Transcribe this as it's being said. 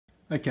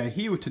Okay,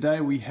 here today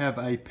we have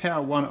a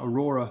Power One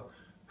Aurora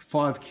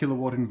 5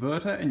 kilowatt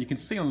inverter, and you can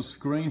see on the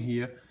screen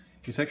here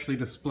it's actually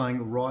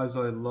displaying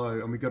Riso Low,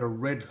 and we've got a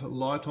red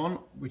light on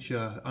which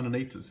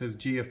underneath it says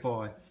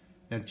GFI.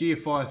 Now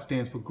GFI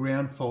stands for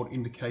ground fault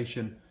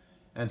indication,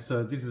 and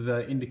so this is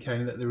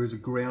indicating that there is a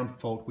ground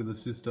fault with the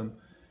system.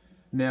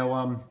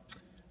 Now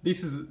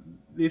this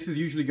is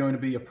usually going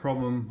to be a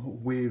problem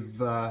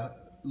with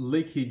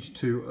leakage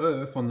to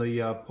earth on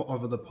the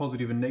over the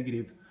positive and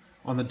negative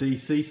on the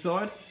DC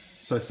side.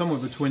 So somewhere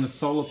between the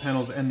solar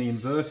panels and the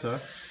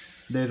inverter,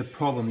 there's a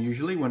problem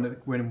usually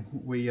when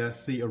we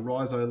see a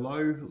Riso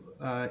Low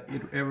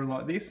error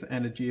like this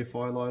and a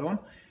GFI light on.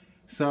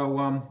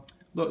 So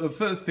look, the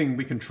first thing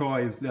we can try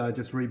is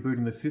just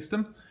rebooting the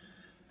system.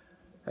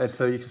 And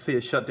so you can see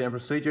the shutdown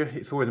procedure.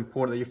 It's always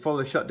important that you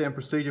follow the shutdown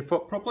procedure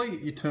properly.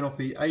 You turn off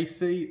the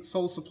AC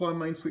solar supply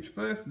main switch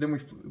first,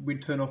 then we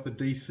turn off the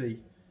DC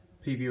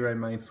PV array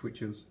main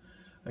switches.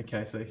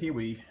 Okay, so here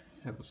we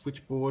have the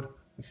switchboard.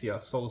 We see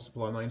our solar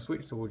supply main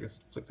switch, so we'll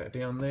just flick that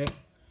down there.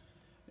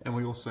 And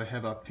we also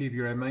have our PV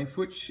array main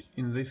switch.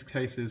 In this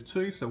case there's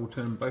two, so we'll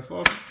turn them both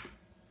off.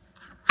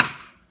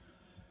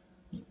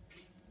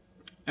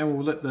 And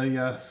we'll let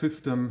the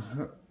system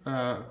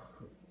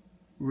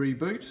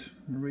reboot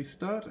and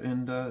restart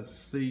and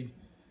see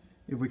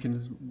if we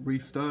can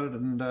restart it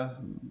and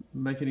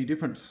make any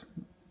difference.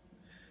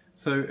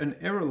 So an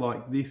error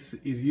like this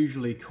is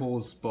usually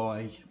caused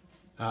by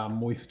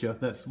moisture.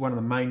 That's one of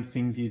the main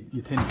things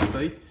you tend to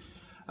see.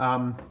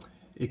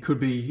 It could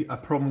be a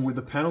problem with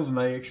the panels and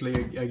they actually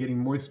are getting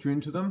moisture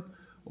into them,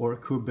 or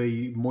it could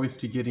be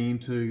moisture getting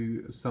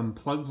into some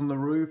plugs on the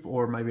roof,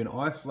 or maybe an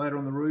isolator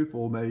on the roof,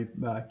 or maybe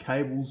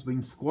cables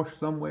being squashed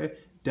somewhere,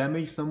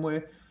 damaged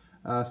somewhere.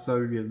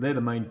 So yeah, they're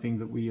the main things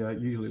that we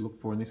usually look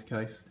for in this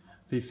case.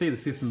 So you see the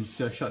system's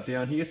shut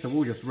down here, so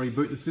we'll just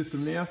reboot the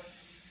system now.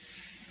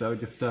 So it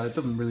just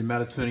doesn't really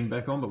matter turning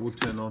back on, but we'll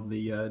turn on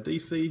the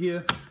DC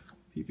here,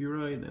 PV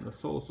array, and then the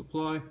solar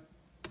supply.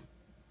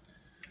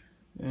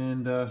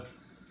 And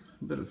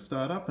let it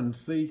start up and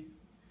see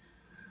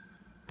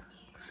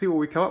what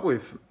we come up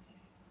with.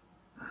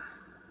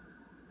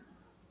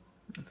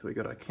 So we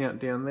got our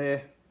countdown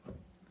there.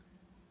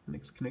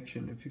 Next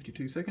connection in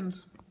 52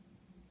 seconds.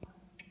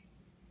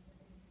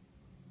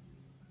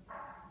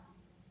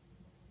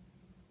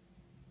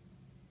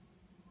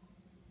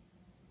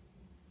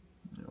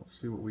 I'll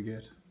see what we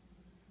get.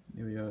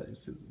 There we are.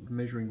 It's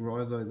measuring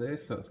Riso there,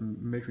 so it's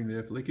measuring the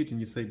earth leakage, and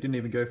you see it didn't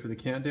even go for the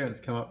countdown.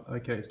 It's come up.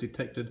 Okay, it's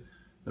detected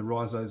the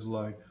Riso's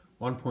low,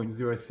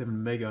 1.07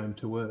 mega ohm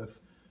to earth.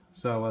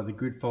 So the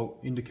grid fault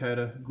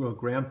indicator, well,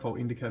 ground fault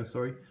indicator,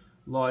 sorry,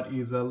 light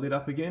is lit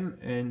up again,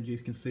 and you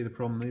can see the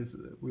problem is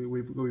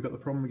we've got the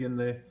problem again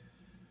there.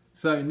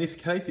 So in this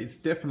case, it's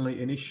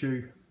definitely an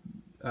issue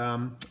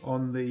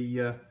on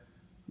the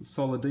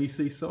solar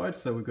DC side.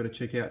 So we've got to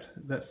check out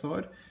that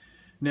side.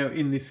 Now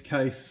in this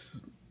case,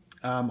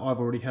 I've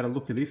already had a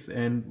look at this,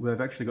 and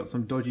they've actually got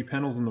some dodgy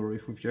panels on the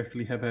roof which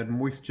actually have had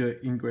moisture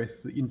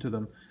ingress into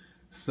them.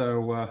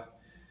 So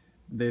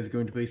there's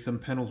going to be some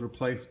panels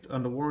replaced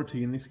under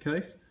warranty in this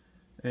case,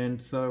 and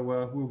so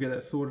we'll get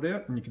that sorted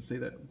out, and you can see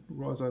that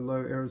Riso Low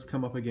errors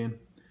come up again.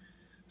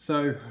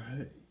 So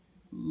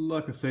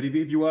like I said,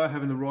 if you are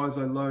having the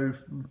Riso Low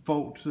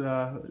fault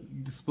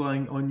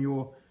displaying on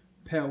your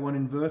Power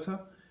One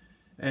inverter,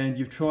 and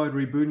you've tried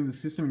rebooting the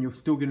system and you're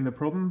still getting the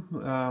problem,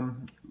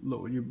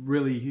 look,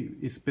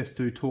 it's best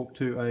to talk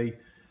to a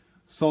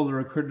solar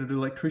accredited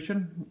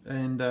electrician.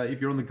 And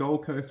if you're on the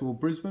Gold Coast or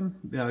Brisbane,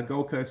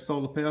 Gold Coast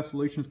Solar Power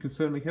Solutions can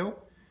certainly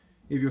help.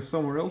 If you're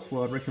somewhere else,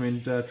 well, I'd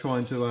recommend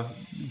trying to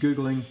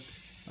Googling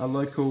a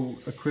local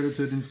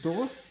accredited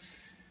installer.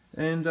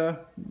 And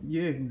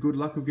yeah, good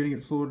luck with getting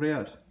it sorted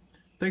out.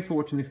 Thanks for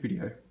watching this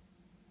video.